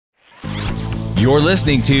You're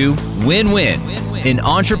listening to Win Win, an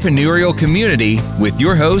entrepreneurial community with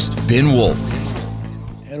your host, Ben Wolf.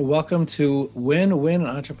 And welcome to Win Win, an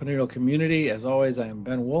entrepreneurial community. As always, I am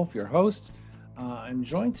Ben Wolf, your host. I'm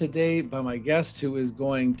joined today by my guest who is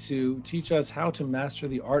going to teach us how to master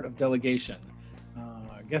the art of delegation.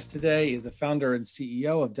 Our guest today is the founder and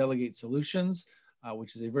CEO of Delegate Solutions,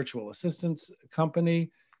 which is a virtual assistance company.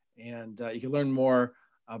 And you can learn more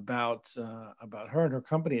about her and her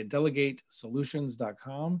company at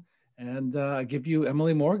delegatesolutions.com. And I give you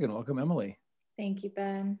Emily Morgan. Welcome, Emily. Thank you,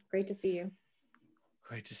 Ben. Great to see you.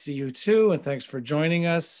 Great to see you too. And thanks for joining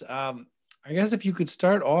us. I guess if you could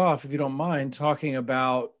start off, if you don't mind, talking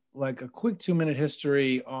about like a quick 2-minute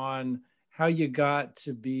history on how you got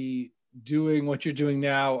to be doing what you're doing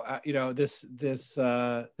now. This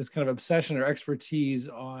kind of obsession or expertise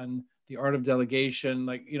on the art of delegation.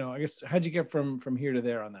 I guess how'd you get from here to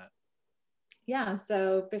there on that? Yeah.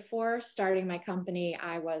 So before starting my company,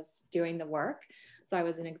 I was doing the work. So I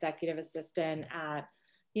was an executive assistant at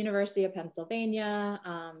University of Pennsylvania,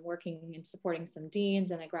 working and supporting some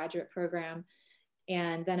deans and a graduate program.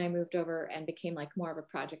 And then I moved over and became like more of a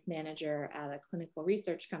project manager at a clinical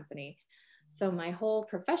research company. So my whole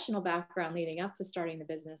professional background leading up to starting the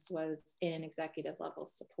business was in executive level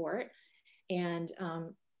support. And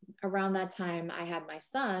around that time, I had my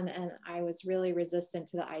son, and I was really resistant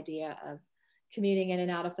to the idea of commuting in and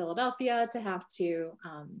out of Philadelphia to have to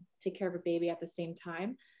take care of a baby at the same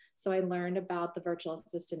time. So I learned about the virtual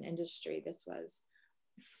assistant industry. This was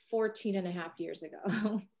 14 and a half years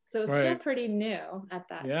ago. So it was still pretty new at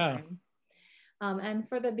that time. And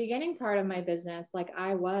for the beginning part of my business,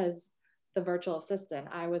 I was the virtual assistant.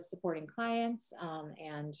 I was supporting clients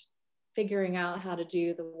and figuring out how to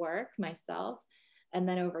do the work myself. And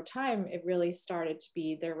then over time, it really started to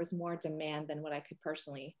be, there was more demand than what I could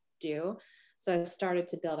personally do. So I started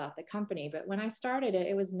to build out the company. But when I started it,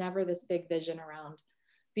 it was never this big vision around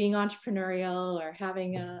being entrepreneurial or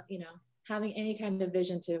having any kind of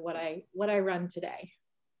vision to what I run today.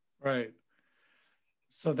 Right.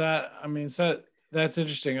 So that's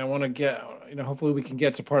interesting. I want to get, hopefully we can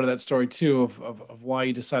get to part of that story too, of why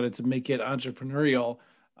you decided to make it entrepreneurial,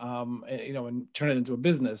 and turn it into a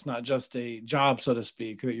business, not just a job, so to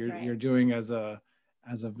speak, that you're doing as a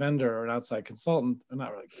vendor or an outside consultant, or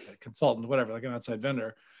not really a consultant, whatever, like an outside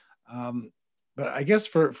vendor. But I guess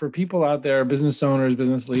for people out there, business owners,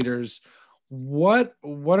 business leaders, what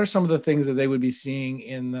are some of the things that they would be seeing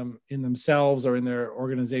in themselves or in their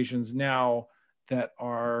organizations now that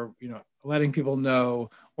are, letting people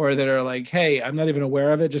know, or that are like, hey, I'm not even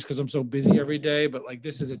aware of it just because I'm so busy every day, but like,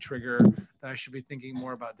 this is a trigger that I should be thinking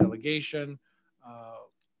more about delegation.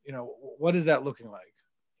 What is that looking like?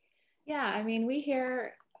 Yeah. I mean, we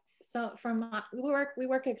hear, we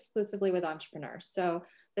work exclusively with entrepreneurs. So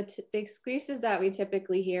the excuses that we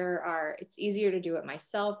typically hear are, it's easier to do it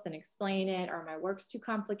myself than explain it, or my work's too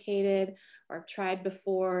complicated, or I've tried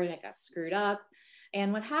before and it got screwed up.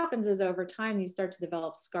 And what happens is over time, you start to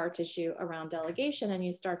develop scar tissue around delegation, and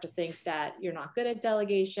you start to think that you're not good at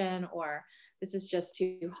delegation, or this is just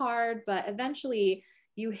too hard. But eventually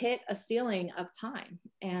you hit a ceiling of time.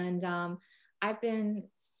 And I've been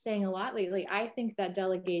saying a lot lately, I think that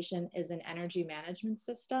delegation is an energy management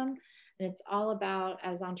system. And it's all about,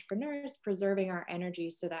 as entrepreneurs, preserving our energy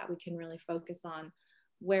so that we can really focus on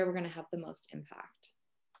where we're going to have the most impact.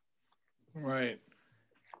 Right.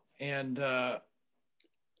 And,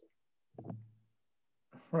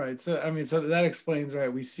 right. So, so that explains,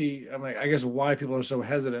 right. We see, I guess why people are so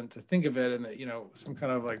hesitant to think of it, and that, some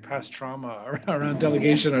kind of like past trauma around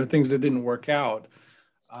delegation or things that didn't work out.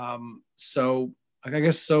 So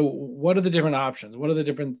what are the different options? What are the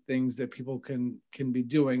different things that people can be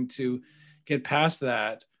doing to get past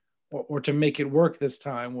that, or to make it work this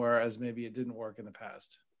time, whereas maybe it didn't work in the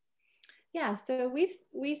past? Yeah, so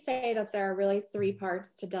we say that there are really 3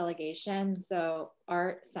 parts to delegation. So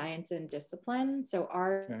art, science, and discipline. So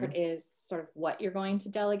art is sort of what you're going to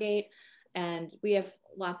delegate. And we have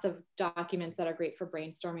lots of documents that are great for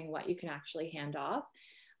brainstorming what you can actually hand off.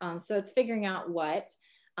 So it's figuring out what.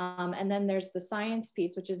 And then there's the science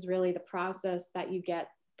piece, which is really the process that you get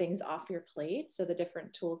things off your plate. So the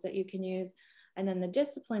different tools that you can use. And then the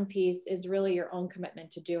discipline piece is really your own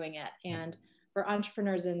commitment to doing it. And for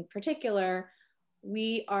entrepreneurs in particular,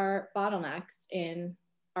 we are bottlenecks in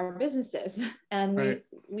our businesses. And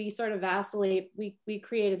we sort of vacillate. We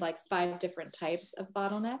created like 5 different types of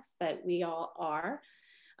bottlenecks that we all are.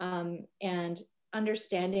 And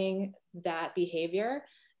understanding that behavior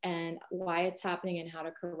and why it's happening and how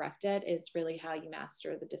to correct it is really how you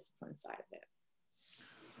master the discipline side of it.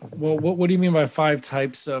 Well, what do you mean by 5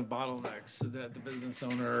 types of bottlenecks that the business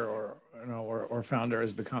owner or or founder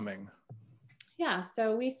is becoming? Yeah.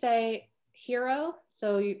 So we say hero.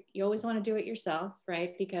 So you always want to do it yourself,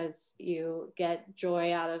 right? Because you get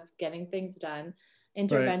joy out of getting things done.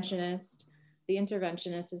 Interventionist. The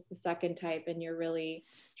interventionist is the second type, and you're really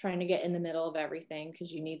trying to get in the middle of everything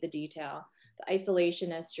because you need the detail. The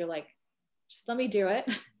isolationist, you're like, just let me do it.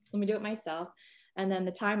 Let me do it myself. And then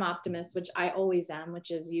the time optimist, which I always am,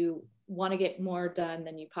 which is you want to get more done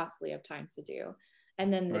than you possibly have time to do.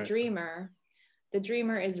 And then the dreamer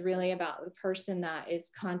is really about the person that is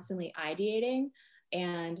constantly ideating.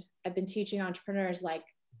 And I've been teaching entrepreneurs, like,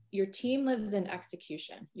 your team lives in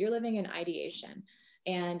execution. You're living in ideation.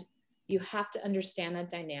 And you have to understand that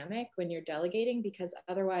dynamic when you're delegating, because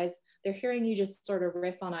otherwise they're hearing you just sort of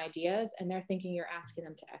riff on ideas and they're thinking you're asking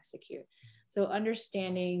them to execute. So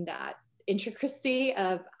understanding that intricacy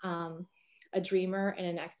of a dreamer and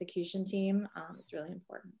an execution team is really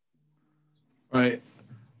important. Right.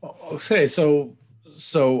 Okay. So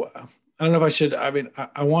I don't know if I should, I mean,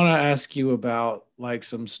 I want to ask you about like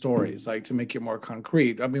some stories, like to make it more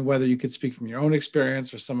concrete. I mean, whether you could speak from your own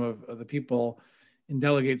experience or some of the people in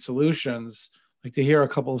Delegate Solutions, like to hear a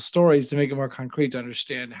couple of stories to make it more concrete, to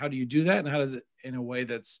understand how do you do that and how does it in a way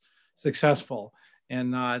that's successful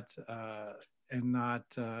and it's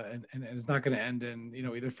not going to end in,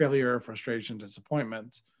 either failure or frustration,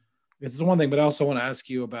 disappointment. It's the one thing, but I also want to ask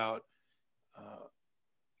you about,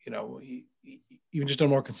 even just on a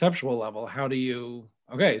more conceptual level, how do you,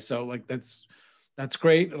 so like, that's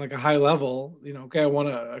great. Like a high level,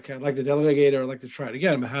 I'd like to delegate or I'd like to try it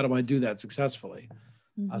again, but how do I do that successfully?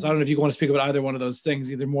 So I don't know if you want to speak about either one of those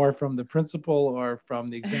things, either more from the principle or from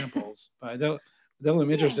the examples, but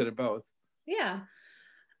I'm interested in both. Yeah.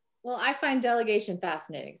 Well, I find delegation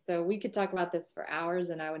fascinating. So we could talk about this for hours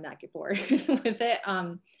and I would not get bored with it.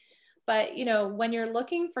 But, when you're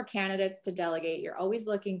looking for candidates to delegate, you're always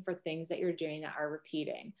looking for things that you're doing that are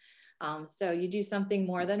repeating. So you do something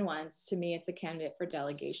more than once. To me, it's a candidate for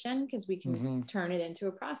delegation because we can turn it into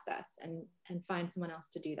a process and find someone else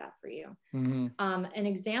to do that for you. An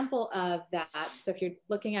example of that. So if you're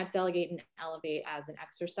looking at Delegate and Elevate as an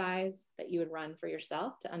exercise that you would run for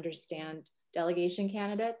yourself to understand delegation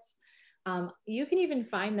candidates, you can even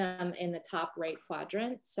find them in the top right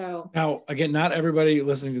quadrant. So now, again, not everybody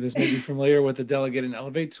listening to this may be familiar with the Delegate and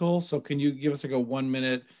Elevate tool. So can you give us like a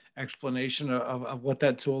 1-minute explanation of what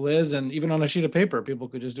that tool is? And even on a sheet of paper, people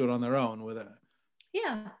could just do it on their own with it.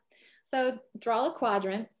 Yeah. So draw a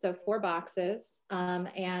quadrant, so 4 boxes.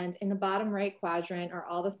 And in the bottom right quadrant are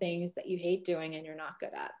all the things that you hate doing and you're not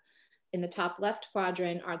good at. In the top left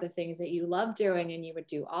quadrant are the things that you love doing and you would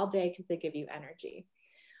do all day because they give you energy.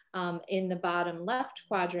 In the bottom left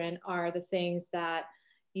quadrant are the things that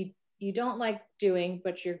you don't like doing,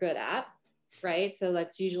 but you're good at, right? So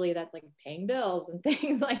that's like paying bills and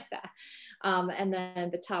things like that. And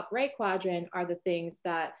then the top right quadrant are the things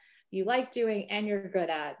that you like doing and you're good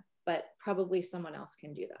at, but probably someone else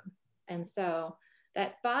can do them. And so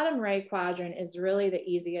that bottom right quadrant is really the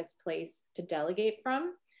easiest place to delegate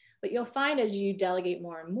from. But you'll find as you delegate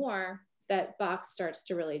more and more, that box starts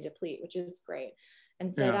to really deplete, which is great.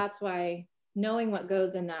 And so that's why knowing what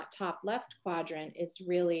goes in that top left quadrant is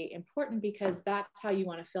really important, because that's how you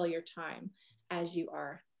want to fill your time as you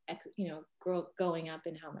are, going up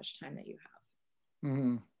in how much time that you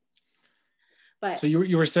have. But so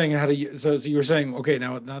you were saying how to, so you were saying, okay,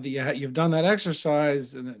 now that you've done that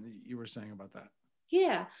exercise, and then you were saying about that.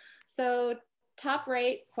 Yeah. So top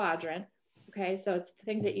right quadrant. Okay. So it's the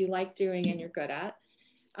things that you like doing and you're good at.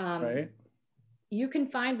 Right. You can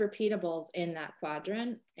find repeatables in that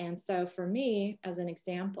quadrant. And so for me, as an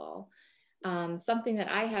example, something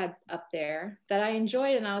that I had up there that I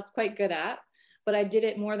enjoyed and I was quite good at, but I did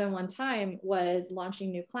it more than one time, was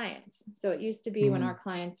launching new clients. So it used to be when our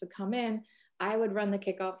clients would come in, I would run the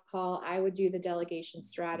kickoff call, I would do the delegation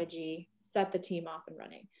strategy, set the team off and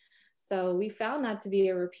running. So we found that to be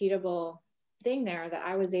a repeatable thing there that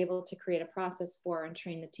I was able to create a process for and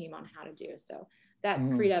train the team on how to do. So that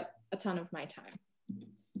freed up a ton of my time,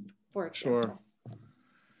 for example. Sure.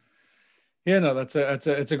 Yeah, no, it's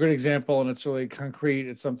a great example, and it's really concrete.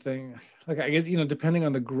 It's something like, I guess, depending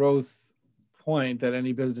on the growth point that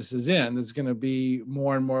any business is in, there's going to be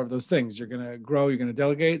more and more of those things. You're going to grow, you're going to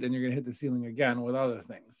delegate, then you're going to hit the ceiling again with other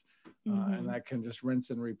things. And that can just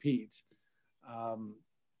rinse and repeat.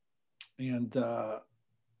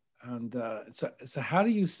 So how do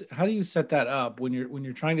you set that up when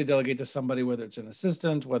you're trying to delegate to somebody, whether it's an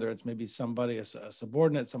assistant, whether it's maybe somebody, a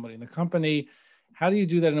subordinate, somebody in the company? How do you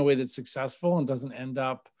do that in a way that's successful and doesn't end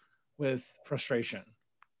up with frustration?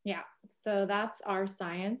 Yeah. So that's our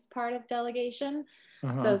science part of delegation. So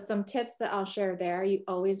Uh-huh. some tips that I'll share there, you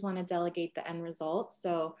always want to delegate the end result.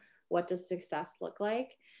 So what does success look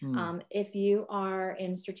like? Hmm. If you are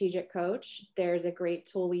in strategic coach, there's a great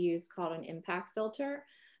tool we use called an impact filter,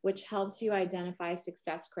 which helps you identify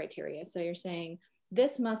success criteria. So you're saying,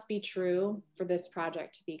 this must be true for this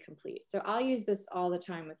project to be complete. So I'll use this all the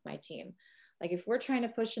time with my team. Like if we're trying to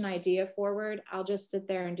push an idea forward, I'll just sit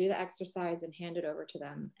there and do the exercise and hand it over to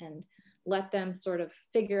them and let them sort of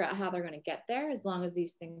figure out how they're going to get there as long as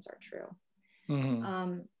these things are true.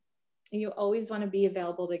 Mm-hmm. You always want to be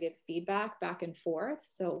available to give feedback back and forth.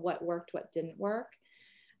 So what worked, what didn't work.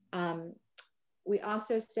 We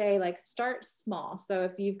also say like start small. So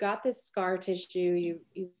if you've got this scar tissue,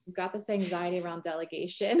 you've got this anxiety around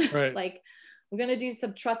delegation, Right. like we're going to do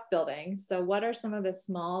some trust building. So what are some of the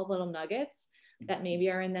small little nuggets that maybe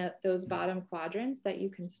are in those bottom quadrants that you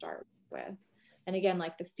can start with? And again,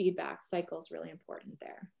 like the feedback cycle is really important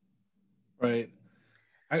there. Right.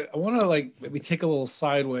 I want to like maybe take a little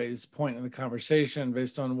sideways point in the conversation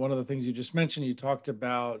based on one of the things you just mentioned. You talked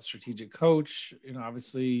about Strategic Coach,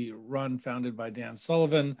 obviously founded by Dan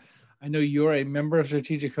Sullivan. I know you're a member of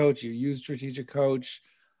Strategic Coach. You use Strategic Coach.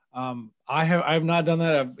 I have not done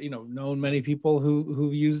that. I've known many people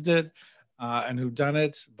who've used it and who've done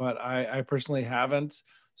it, but I personally haven't.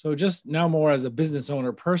 So just now more as a business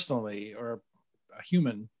owner personally, or a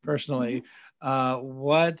human personally,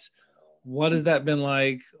 what has that been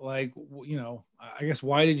like? Like, I guess,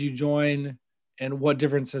 why did you join, and what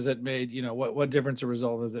difference has it made? What difference or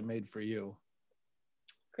result has it made for you?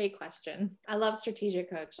 Great question. I love Strategic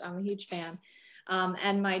Coach. I'm a huge fan.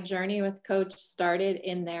 And my journey with Coach started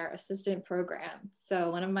in their assistant program.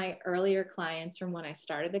 So one of my earlier clients from when I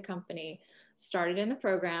started the company started in the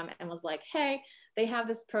program and was like, hey, they have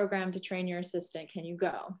this program to train your assistant. Can you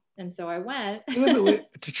go? And so I went.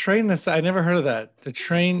 To train this, I never heard of that. To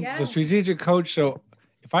train, Yes. So Strategic Coach. So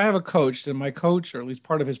if I have a coach, then my coach, or at least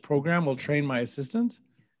part of his program, will train my assistant?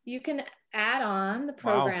 You can add on the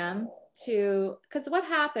program because what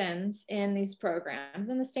happens in these programs,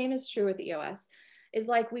 and the same is true with EOS, is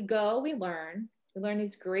like we learn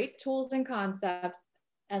these great tools and concepts,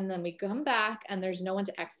 and then we come back and there's no one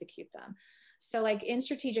to execute them. So like in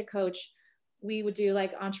Strategic Coach, we would do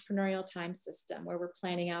like entrepreneurial time system where we're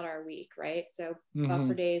planning out our week, right? So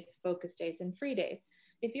buffer days, focus days, and free days.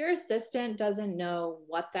 If your assistant doesn't know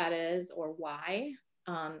what that is or why,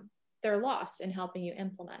 they're lost in helping you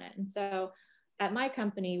implement it. And so at my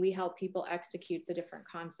company, we help people execute the different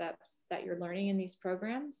concepts that you're learning in these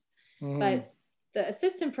programs. But the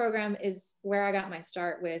assistant program is where I got my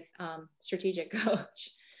start with Strategic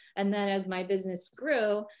Coach. And then as my business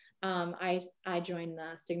grew, I joined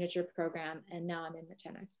the Signature program, and now I'm in the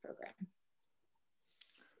 10X program.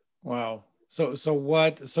 Wow. So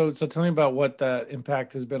tell me about what that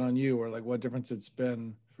impact has been on you, or like what difference it's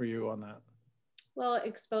been for you on that. Well, it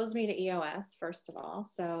exposed me to EOS, first of all.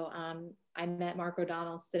 So I met Mark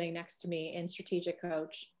O'Donnell sitting next to me in Strategic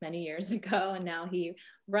Coach many years ago, and now he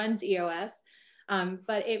runs EOS.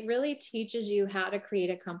 But it really teaches you how to create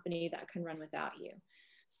a company that can run without you.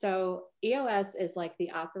 So EOS is like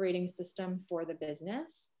the operating system for the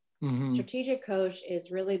business. Strategic Coach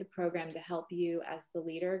is really the program to help you as the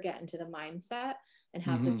leader get into the mindset and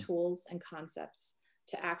have the tools and concepts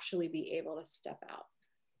to actually be able to step out.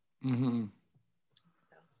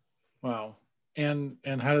 Wow. And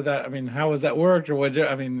how did that, how has that worked, or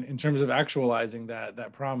in terms of actualizing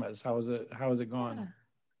that promise, how has it gone?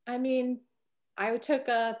 Yeah. I took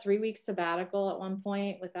a 3-week sabbatical at one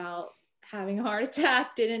point without having a heart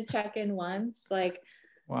attack, didn't check in once.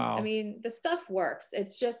 Wow. The stuff works.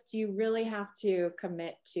 It's just, you really have to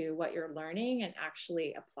commit to what you're learning and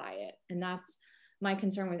actually apply it. And that's my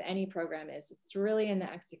concern with any program, is it's really in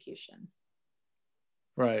the execution.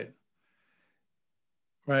 Right.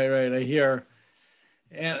 I hear.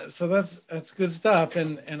 And so that's good stuff.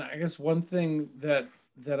 And I guess one thing that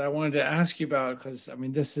I wanted to ask you about, because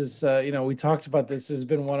this is we talked about this, has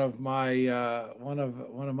been one of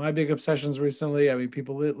my big obsessions recently.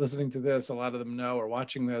 People listening to this, a lot of them know, or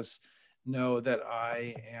watching this, know that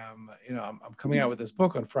I am I'm coming out with this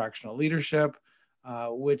book on fractional leadership,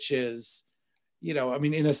 which is,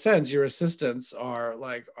 in a sense, your assistants are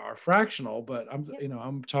fractional, but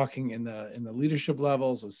I'm talking in the leadership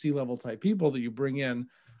levels of C-level type people that you bring in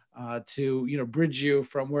to bridge you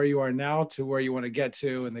from where you are now to where you want to get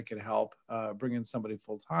to, and they can help bring in somebody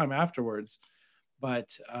full time afterwards.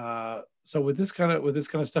 But so with this kind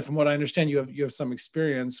of stuff, from what I understand, you have some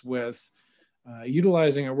experience with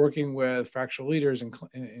utilizing or working with fractional leaders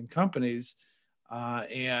in companies.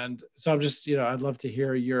 And so I'm just, I'd love to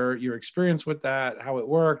hear your experience with that, how it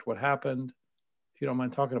worked, what happened, if you don't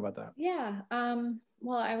mind talking about that. Yeah.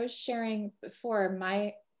 Well, I was sharing before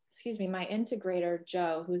my integrator,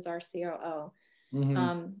 Joe, who's our COO,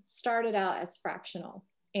 started out as fractional.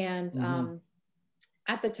 And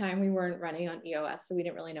at the time we weren't running on EOS, so we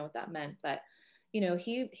didn't really know what that meant, but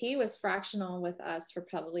he was fractional with us for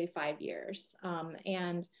probably 5 years.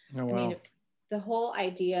 And oh, wow. I mean, the whole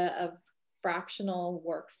idea of fractional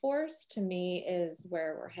workforce to me is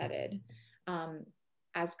where we're headed.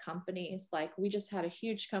 As companies, like we just had a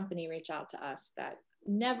huge company reach out to us that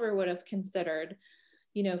never would have considered,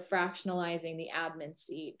 fractionalizing the admin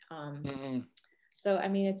seat. So, I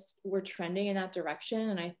mean, we're trending in that direction.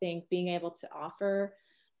 And I think being able to offer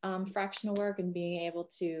fractional work and being able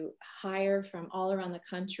to hire from all around the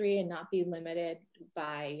country and not be limited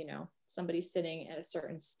by, somebody sitting at a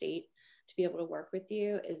certain state to be able to work with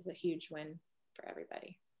you is a huge win for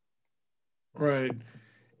everybody. Right.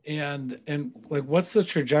 And like, what's the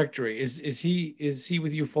trajectory? Is he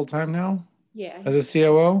with you full time now? Yeah. As a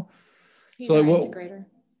COO? He's so, our integrator.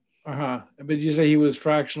 But you say he was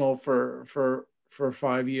fractional for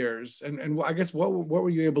 5 years, and I guess what were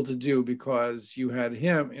you able to do because you had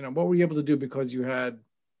him? What were you able to do because you had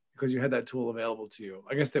that tool available to you?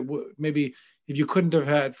 I guess that maybe if you couldn't have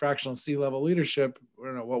had fractional C-level leadership, I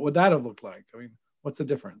don't know, what would that have looked like? I mean, what's the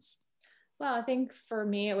difference? Well, I think for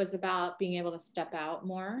me, it was about being able to step out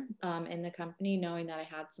more in the company, knowing that I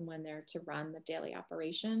had someone there to run the daily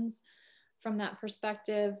operations from that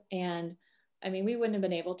perspective. And I mean, we wouldn't have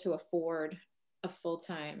been able to afford a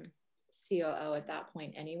full-time COO at that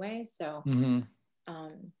point anyway. So,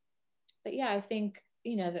 but yeah, I think,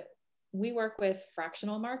 that we work with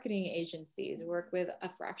fractional marketing agencies, we work with a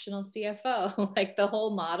fractional CFO, like the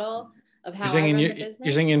whole model of how I run the business.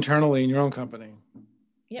 You're saying internally in your own company.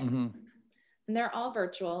 Yep. And they're all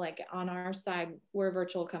virtual. Like on our side, we're a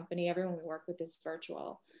virtual company. Everyone we work with is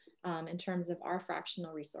virtual in terms of our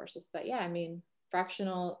fractional resources. But yeah, I mean,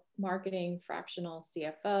 fractional marketing, fractional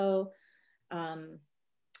CFO.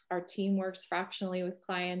 Our team works fractionally with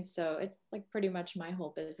clients. So it's like pretty much my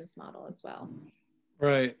whole business model as well.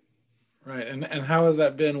 Right. And how has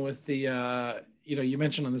that been with the, you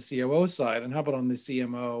mentioned on the COO side, and how about on the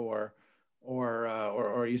CMO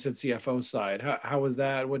or you said CFO side? How was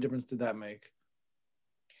that? What difference did that make?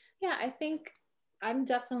 Yeah, I think I'm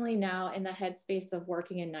definitely now in the headspace of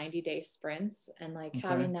working in 90-day sprints and like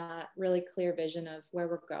having that really clear vision of where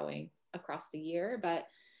we're going across the year. But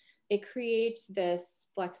it creates this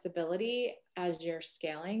flexibility as you're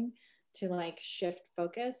scaling to like shift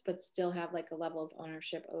focus, but still have like a level of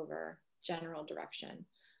ownership over general direction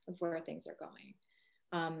of where things are going.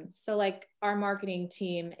 So like our marketing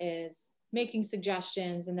team is making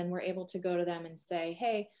suggestions, and then we're able to go to them and say,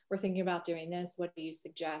 hey, we're thinking about doing this. What do you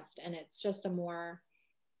suggest? And it's just a more,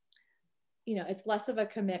 it's less of a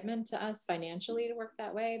commitment to us financially to work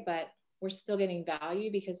that way, but we're still getting value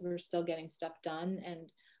because we're still getting stuff done.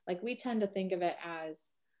 And like, we tend to think of it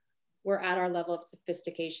as we're at our level of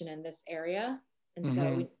sophistication in this area. And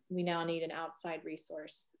so we now need an outside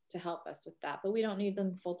resource to help us with that, but we don't need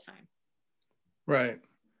them full time. Right.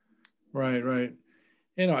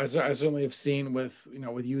 I certainly have seen with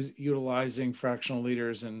utilizing fractional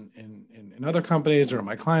leaders in other companies or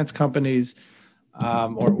my clients' companies,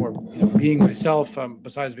 or being myself.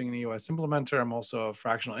 Besides being an EOS implementer, I'm also a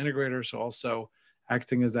fractional integrator, so also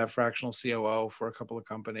acting as that fractional COO for a couple of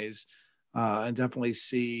companies, and definitely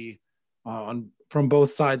see from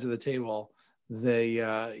both sides of the table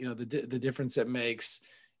the difference it makes.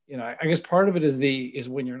 I guess part of it is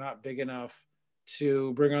when you're not big enough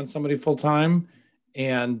to bring on somebody full time.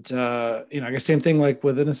 And, I guess same thing like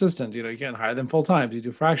with an assistant, you can't hire them full time, you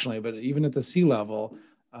do fractionally, but even at the C level,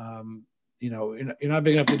 you're not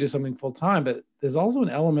big enough to do something full time. But there's also an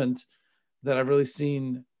element that I've really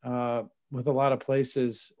seen with a lot of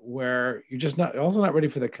places where you're just also not ready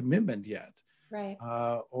for the commitment yet. Right.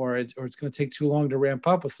 Or it's going to take too long to ramp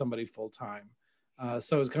up with somebody full time.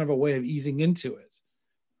 So it's kind of a way of easing into it.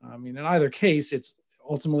 In either case, it's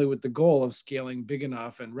ultimately with the goal of scaling big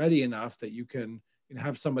enough and ready enough that you can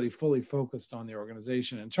have somebody fully focused on the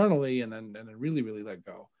organization internally and then really, really let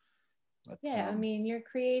go. But, yeah. You're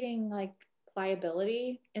creating like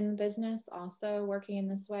pliability in the business also working in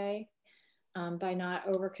this way, by not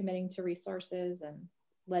overcommitting to resources and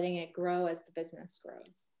letting it grow as the business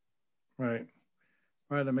grows. Right.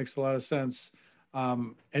 That makes a lot of sense.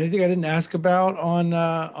 Anything I didn't ask about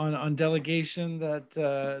on delegation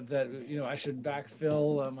that I should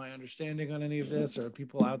backfill my understanding on any of this, or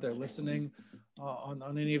people out there listening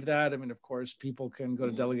on any of that? Of course, people can go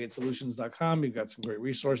to delegatesolutions.com. You've got some great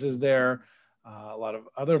resources there. a lot of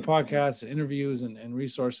other podcasts and interviews and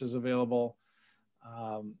resources available.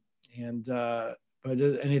 But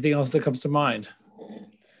is anything else that comes to mind?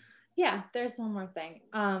 Yeah, there's one more thing.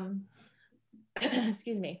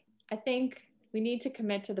 Excuse me. I think we need to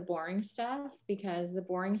commit to the boring stuff, because the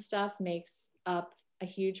boring stuff makes up a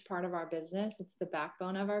huge part of our business. It's the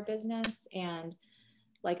backbone of our business, and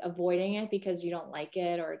like avoiding it because you don't like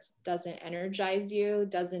it or it doesn't energize you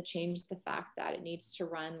doesn't change the fact that it needs to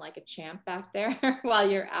run like a champ back there while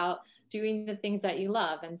you're out doing the things that you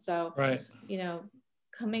love. And so, right,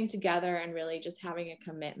 coming together and really just having a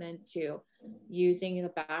commitment to using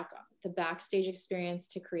the backstage experience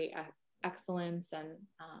to create excellence and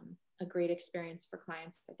a great experience for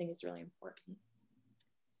clients, I think is really important.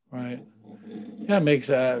 Right. Yeah,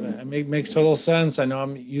 it makes total sense. I know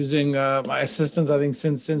I'm using my assistants. I think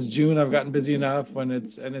since June, I've gotten busy enough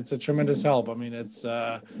it's a tremendous help. I mean, it's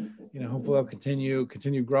hopefully I'll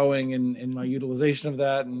continue growing in my utilization of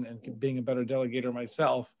that and being a better delegator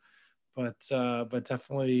myself. But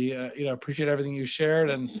definitely, appreciate everything you shared,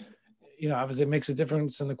 and obviously it makes a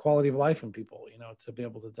difference in the quality of life in people. To be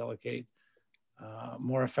able to delegate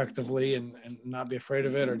more effectively and not be afraid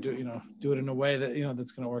of it, or do it in a way that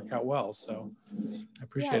that's going to work out well. So I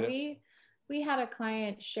appreciate it. We had a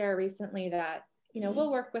client share recently that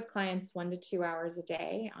we'll work with clients 1 to 2 hours a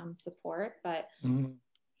day on support, but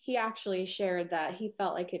he actually shared that he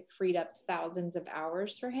felt like it freed up thousands of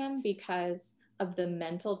hours for him because of the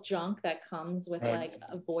mental junk that comes with like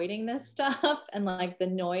avoiding this stuff and like the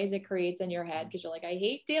noise it creates in your head, because you're like, I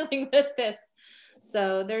hate dealing with this.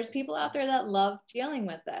 So there's people out there that love dealing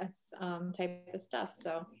with this type of stuff.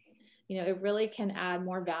 So, it really can add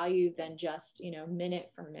more value than just,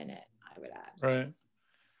 minute for minute, I would add. Right.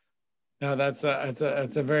 No, it's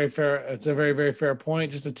a very fair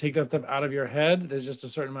point. Just to take that stuff out of your head, there's just a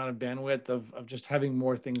certain amount of bandwidth of just having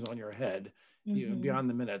more things on your head beyond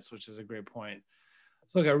the minutes, which is a great point.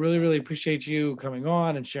 So look, I really, really appreciate you coming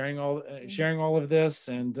on and sharing all of this.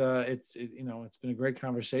 And it's been a great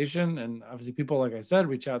conversation. And obviously people, like I said,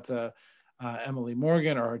 reach out to Emily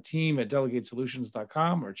Morgan or our team at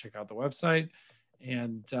delegatesolutions.com, or check out the website.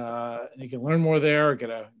 And you can learn more there, or get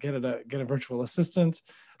a virtual assistant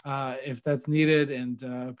if that's needed. And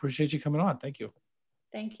appreciate you coming on. Thank you.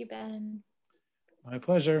 Thank you, Ben. My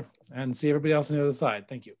pleasure. And see everybody else on the other side.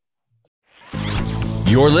 Thank you.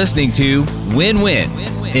 You're listening to Win-Win,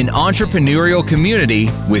 an entrepreneurial community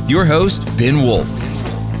with your host, Ben Wolf.